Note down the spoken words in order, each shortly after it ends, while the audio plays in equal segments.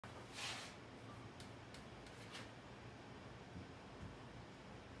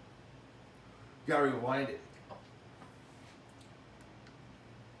Gotta rewind it.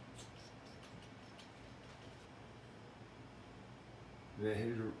 Then hit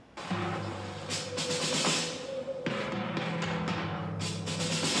it.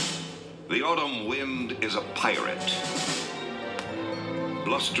 The autumn wind is a pirate,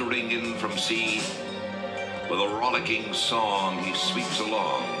 blustering in from sea. With a rollicking song he sweeps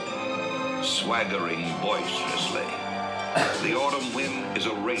along, swaggering boisterously. The autumn wind is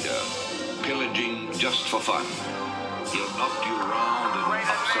a raider, pillaging just for fun. He'll knock you round and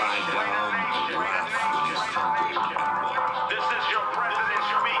upside down, and laugh when he's conquered and won. This is your president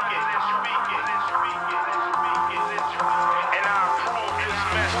speaking. And I approve this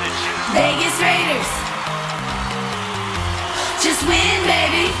message. Vegas Raiders, just win,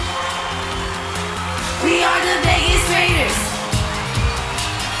 baby. We are the Vegas Raiders.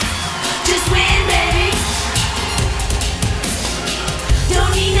 Just win, baby.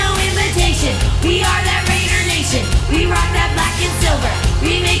 Don't need no invitation. We are that Raider Nation. We rock that black and silver.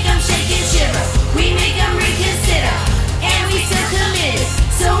 We make them shake and shiver. We make them reconsider. And we still committed.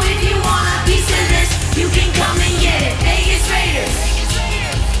 So if you want a piece of this, you can come and get it. Vegas Raiders.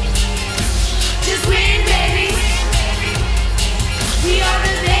 Just win, baby. We are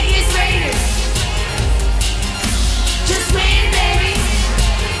the Vegas Raiders. Just win, baby.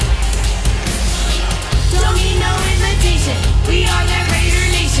 Don't need no invitation. We are that Raider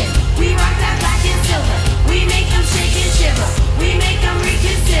Nation. We rock that black and silver. We make them shake and shiver. We make them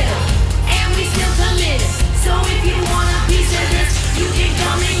reconsider. And we still committed. So if you want a piece of this, you can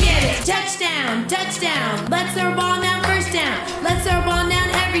come and get it. Touchdown, touchdown. Let's throw ball down, first down. Let's throw ball down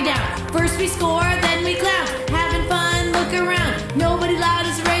every down. First we score, then we clown. Having fun, look around. Nobody loud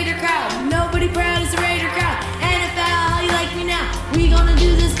as a Raider crowd. Nobody proud as a Raider crowd. NFL, you like me now? We gonna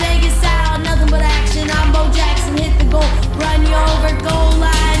do this Vegas style. Nothing but action. I'm Bo Jackson, hit the goal. Run you over, goal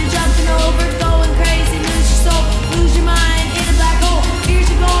line. Jumping over, going crazy. Lose your soul, lose your mind. In a black hole, here's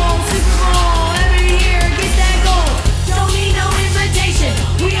your goal. Super Bowl, every year, get that goal. Don't need no invitation.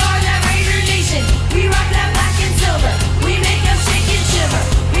 We are that Raider Nation. We rock that black and silver. We make them shake and shiver.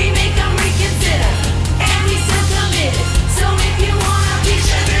 We make them reconsider. And we still committed. So if you want a piece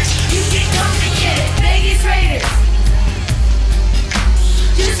of this, you can come and get it. Vegas Raiders.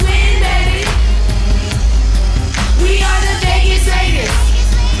 Just win, baby. We are the Vegas Raiders.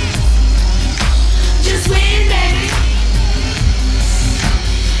 Just win, baby.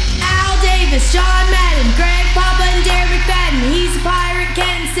 Al Davis, John Madden, Greg Papa, and Derek McFadden. He's a pirate,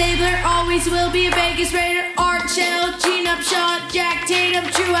 Ken Stabler, always will be a Vegas Raider. Art Shell, Gene Upshaw, Jack Tatum,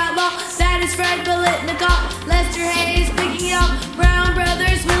 True Outlaw. That is Fred Biletnikoff, Lester Hayes, picking it up. Brown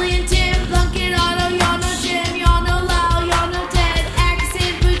Brothers, Willie and Tim, Plunkett, Otto, y'all know Jim, y'all know Lyle, y'all know Ted.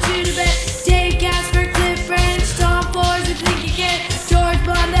 Axon, put you to bed. Dave Casper, Cliff French, Tom Floors, if think you can. George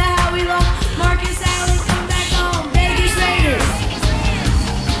Blonda, Howie Long, Marcus Allen, come back home. Vegas Raiders.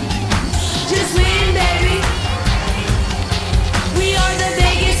 Just win, baby. We are the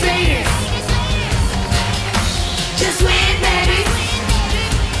Vegas Raiders. Just win, baby.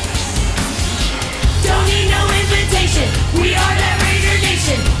 Don't need no invitation. We are that Raider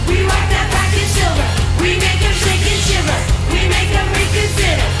Nation. We rock that black and silver. We make them shake and shiver. We make them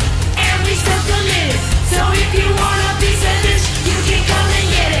reconsider. And we still committed. So if you want a piece of this, you can come and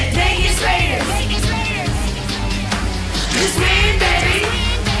get it. Vegas Raiders. Just win, baby.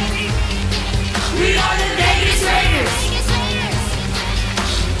 We are the Vegas Raiders.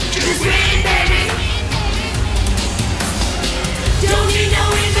 Just win, baby. Don't need no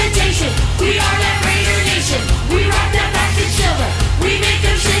invitation. We are that Raider Nation. We rock that black and silver. We make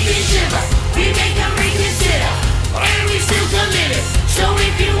them shake and shiver. We make them reconsider. And we still committed. So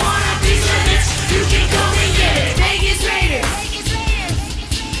if you want a piece of this, you can come and get it. Vegas Raiders.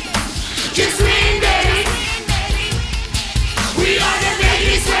 Just win, baby. We are the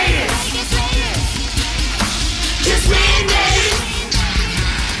Vegas Raiders. Just win, baby.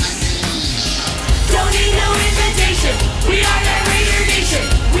 Don't need no invitation. We are that Raider Nation.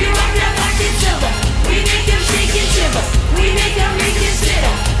 We rock that black and silver.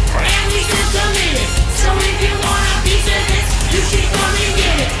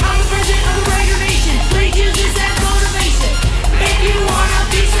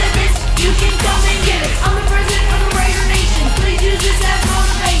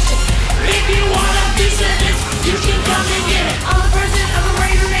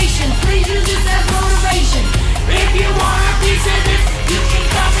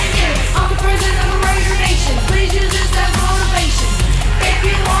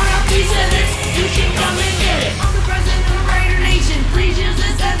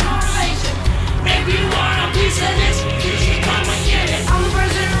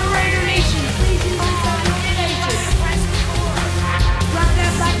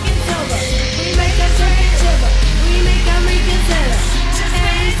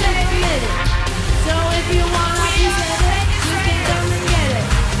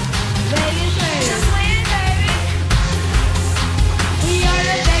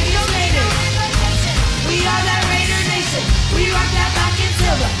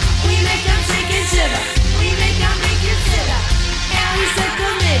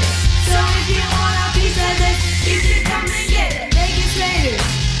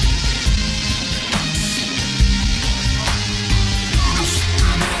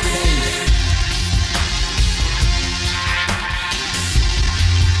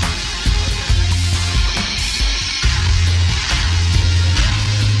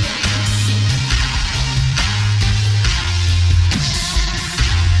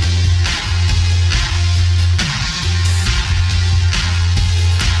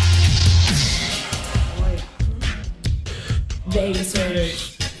 Vegas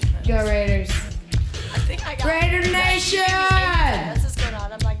Raiders. Go Raiders. I think I got Raider Nation! That's what's going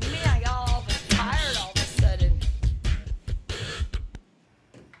on. I'm like, man, I got all tired all of a sudden.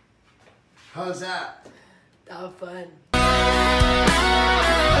 How's that? That was fun.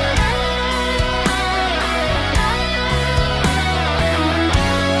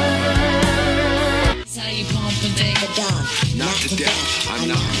 How you pump and take a dog. Not to death, I'm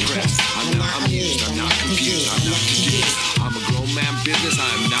not impressed, I'm not amused, I'm not confused, I'm not confused. I'm a grown man business,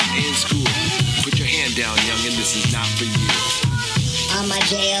 I'm not in school. Put your hand down, youngin', this is not for you. On my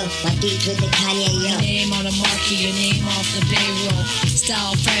jail, my beats with the Kanye, yo. Name on the marquee, your name off the payroll.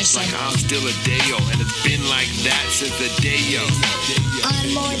 Style fresh Like I'm still a Dayo, and it's been like that since the Dayo. On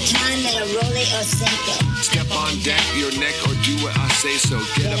more time than a Rolly or Seiko. Step on deck, your neck, or do what I say so.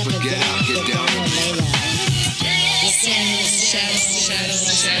 Get up or get out, get down and lay low.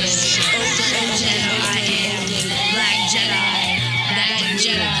 Shadows. Open Jedi, I am Black Jedi. Black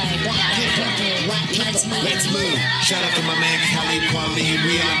Jedi. Black people, white people. Let's move. Shout out to my man Khalid Kweli,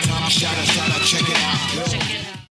 we on top. Shout out, check it out. Check it out.